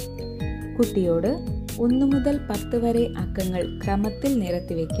 കുട്ടിയോട് 1 മുതൽ 10 വരെ അക്കങ്ങൾ ക്രമത്തിൽ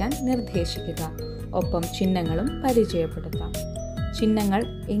നിരത്തിവെക്കാൻ നിർദ്ദേശിക്കുക. ഒപ്പം ചിഹ്നങ്ങളും പരിചയപ്പെടുത്താം. ചിഹ്നങ്ങൾ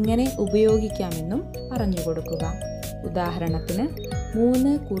എങ്ങനെ ഉപയോഗിക്കാമെന്നും പറഞ്ഞു കൊടുക്കുക. ഉദാഹരണത്തിന്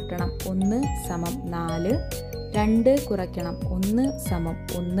 3 കൂട്ടണം 1 സമം 4, 2 കുറയ്ക്കണം 1 സമം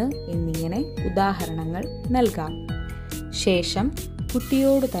 1 എന്നിങ്ങനെ ഉദാഹരണങ്ങൾ നൽകാം. ശേഷം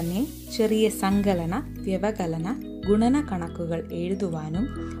കുട്ടിയോട് തന്നെ ചെറിയ സങ്കലന, വ്യവകലന, ഗുണന കണക്കുകൾ എഴുതുവാനും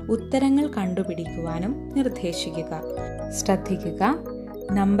ഉത്തരങ്ങൾ കണ്ടുപിടിക്കുവാനും നിർദ്ദേശിക്കുക. ശ്രദ്ധിക്കുക,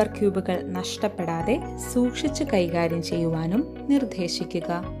 നമ്പർ ക്യൂബുകൾ നഷ്ടപ്പെടാതെ സൂക്ഷിച്ച് കൈകാര്യം ചെയ്യുവാനും നിർദ്ദേശിക്കുക.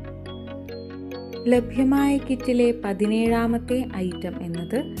 ലഭ്യമായ കിറ്റിലെ 17ാമത്തെ ഐറ്റം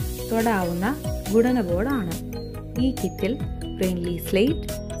എന്നത് തൊടാവുന്ന ഗുണന ബോർഡാണ്. ഈ കിറ്റിൽ ഫ്രണ്ട്ലി സ്ലേറ്റ്,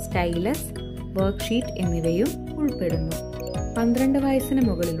 സ്റ്റൈലസ്, വർക്ക്ഷീറ്റ് എന്നിവയും ഉൾപ്പെടുന്നു. 12 വയസ്സിന്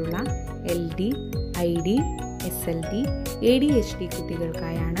മുകളിലുള്ള LD, ID, SLD, ADHD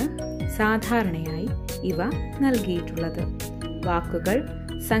കുട്ടികൾക്കായാണ് സാധാരണയായി ഇവ നൽകിയിട്ടുള്ളത്. വാക്കുകൾ,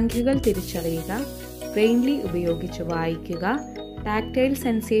 സംഖ്യകൾ തിരിച്ചറിയുക, ബ്രെയിൻലി ഉപയോഗിച്ച് വായിക്കുക, ടാക്ടൈൽ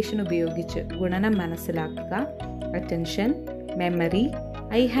സെൻസേഷൻ ഉപയോഗിച്ച് ഗുണനം മനസ്സിലാക്കുക, attention, memory,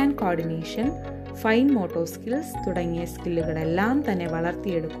 I hand coordination, fine motor skills തുടങ്ങിയ സ്കില്ലുകളെല്ലാം തന്നെ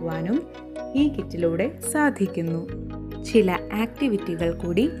വളർത്തിയെടുക്കുവാനും ഈ കിറ്റിലൂടെ സാധിക്കുന്നു. ചില ആക്ടിവിറ്റികൾ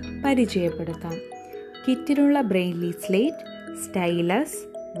കൂടി പരിചയപ്പെടുത്താം. കിറ്റിലുള്ള ബ്രെയിൻലി സ്ലേറ്റ്, സ്റ്റൈലസ്,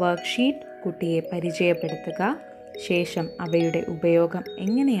 വർക്ക്ഷീറ്റ് കുട്ടിയെ പരിചയപ്പെടുത്തുക. ശേഷം അവയുടെ ഉപയോഗം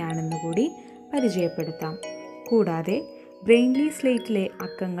എങ്ങനെയാണെന്ന് കൂടി പരിചയപ്പെടുത്താം. കൂടാതെ ബ്രെയിൻലി സ്ലേറ്റിലെ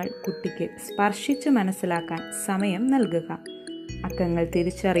അക്കങ്ങൾ കുട്ടിക്ക് സ്പർശിച്ച് മനസ്സിലാക്കാൻ സമയം നൽകുക. അക്കങ്ങൾ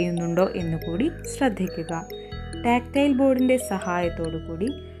തിരിച്ചറിയുന്നുണ്ടോ എന്നുകൂടി ശ്രദ്ധിക്കുക. ടാക്ടൈൽ ബോർഡിൻ്റെ സഹായത്തോടു കൂടി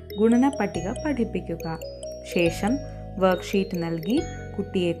ഗുണന പട്ടിക പഠിപ്പിക്കുക. ശേഷം വർക്ക്ഷീറ്റ് നൽകി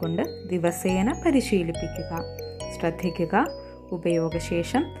കുട്ടിയെ കൊണ്ട് ദിവസേന പരിശീലിപ്പിക്കുക. ശ്രദ്ധിക്കുക,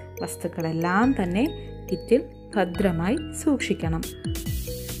 ഉപയോഗശേഷം വസ്തുക്കളെല്ലാം തന്നെ കിറ്റിൽ ഭദ്രമായി സൂക്ഷിക്കണം.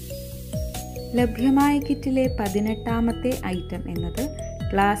 ലഭ്യമായ കിറ്റിലെ 18ാമത്തെ ഐറ്റം എന്നത്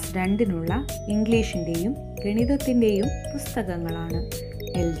ക്ലാസ് 2-നുള്ള ഇംഗ്ലീഷിൻ്റെയും ഗണിതത്തിൻ്റെയും പുസ്തകങ്ങളാണ്.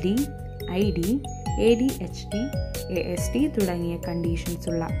 LD, ID, ADHD, ASD തുടങ്ങിയ കണ്ടീഷൻസ്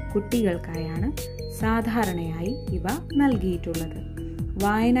ഉള്ള കുട്ടികൾക്കായാണ് സാധാരണയായി ഇവ നൽകിയിട്ടുള്ളത്.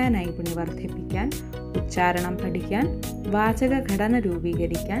 വായനാ നൈപുണ്യം വർദ്ധിപ്പിക്കാൻ, ഉച്ചാരണം പഠിക്കാൻ, വാചക ഘടന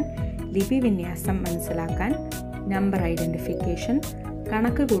രൂപീകരിക്കാൻ, ലിപി വിന്യാസം മനസ്സിലാക്കാൻ, നമ്പർ ഐഡൻറ്റിഫിക്കേഷൻ,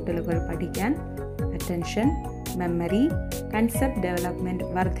 കണക്ക് കൂട്ടലുകൾ പഠിക്കാൻ, അറ്റൻഷൻ, മെമ്മറി, കൺസെപ്റ്റ് ഡെവലപ്മെൻറ്റ്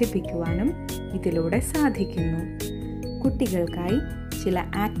വർദ്ധിപ്പിക്കുവാനും ഇതിലൂടെ സാധിക്കുന്നു. കുട്ടികൾക്കായി ചില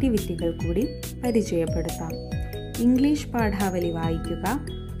ആക്ടിവിറ്റികൾ കൂടി പരിചയപ്പെടുത്താം. ഇംഗ്ലീഷ് പാഠാവലി വായിക്കുക,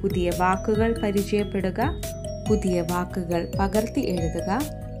 പുതിയ വാക്കുകൾ പരിചയപ്പെടുക, പുതിയ വാക്കുകൾ പകർത്തി എഴുതുക,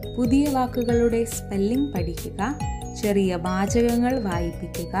 പുതിയ വാക്കുകളുടെ സ്പെല്ലിംഗ് പഠിക്കുക, ചെറിയ വാചകങ്ങൾ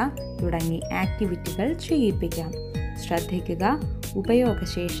വായിപ്പിക്കുക തുടങ്ങി ആക്ടിവിറ്റികൾ ചെയ്യിപ്പിക്കാം. ശ്രദ്ധിക്കുക,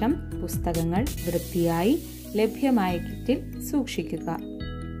 ഉപയോഗശേഷം പുസ്തകങ്ങൾ വൃത്തിയായി ലഭ്യമായ കിറ്റിൽ സൂക്ഷിക്കുക.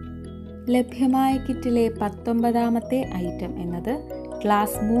 ലഭ്യമായ കിറ്റിലെ 19ാമത്തെ ഐറ്റം എന്നത്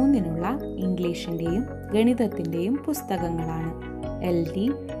ക്ലാസ് 3-നുള്ള ഇംഗ്ലീഷിൻ്റെയും ഗണിതത്തിൻ്റെയും പുസ്തകങ്ങളാണ്. LD,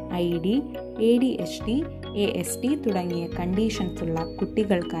 ID, ADHD, ASD തുടങ്ങിയ കണ്ടീഷൻസ് ഉള്ള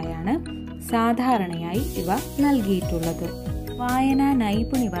കുട്ടികൾക്കായാണ് സാധാരണയായി ഇവ നൽകിയിട്ടുള്ളത്. വായനാ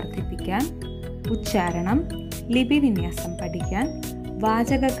നൈപുണ്യം വർദ്ധിപ്പിക്കാൻ, ഉച്ചാരണം, ലിപി വിന്യാസം പഠിക്കാൻ,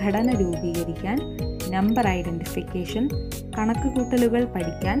 വാചക ഘടന രൂപീകരിക്കാൻ, നമ്പർ ഐഡൻറ്റിഫിക്കേഷൻ, കണക്ക് കൂട്ടലുകൾ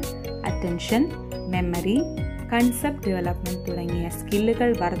പഠിക്കാൻ, അറ്റൻഷൻ, മെമ്മറി, കൺസെപ്റ്റ് ഡെവലപ്മെൻറ്റ് തുടങ്ങിയ സ്കില്ലുകൾ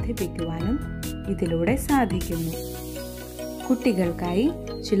വർദ്ധിപ്പിക്കുവാനും ഇതിലൂടെ സാധിക്കുന്നു. കുട്ടികൾക്കായി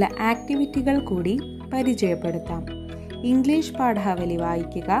ചില ആക്ടിവിറ്റികൾ കൂടി പരിചയപ്പെടുത്താം. ഇംഗ്ലീഷ് പാഠാവലി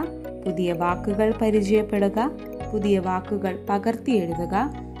വായിക്കുക, പുതിയ വാക്കുകൾ പരിചയപ്പെടുക, പുതിയ വാക്കുകൾ പകർത്തി എഴുതുക,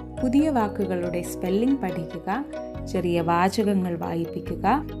 പുതിയ വാക്കുകളുടെ സ്പെല്ലിംഗ് പഠിക്കുക, ചെറിയ വാചകങ്ങൾ വായിപ്പിക്കുക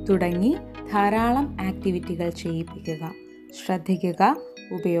തുടങ്ങി ധാരാളം ആക്ടിവിറ്റികൾ ചെയ്യിപ്പിക്കുക. ശ്രദ്ധിക്കുക,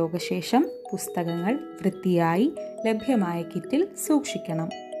 ഉപയോഗശേഷം പുസ്തകങ്ങൾ വൃത്തിയായി ലഭ്യമായ കിറ്റിൽ സൂക്ഷിക്കണം.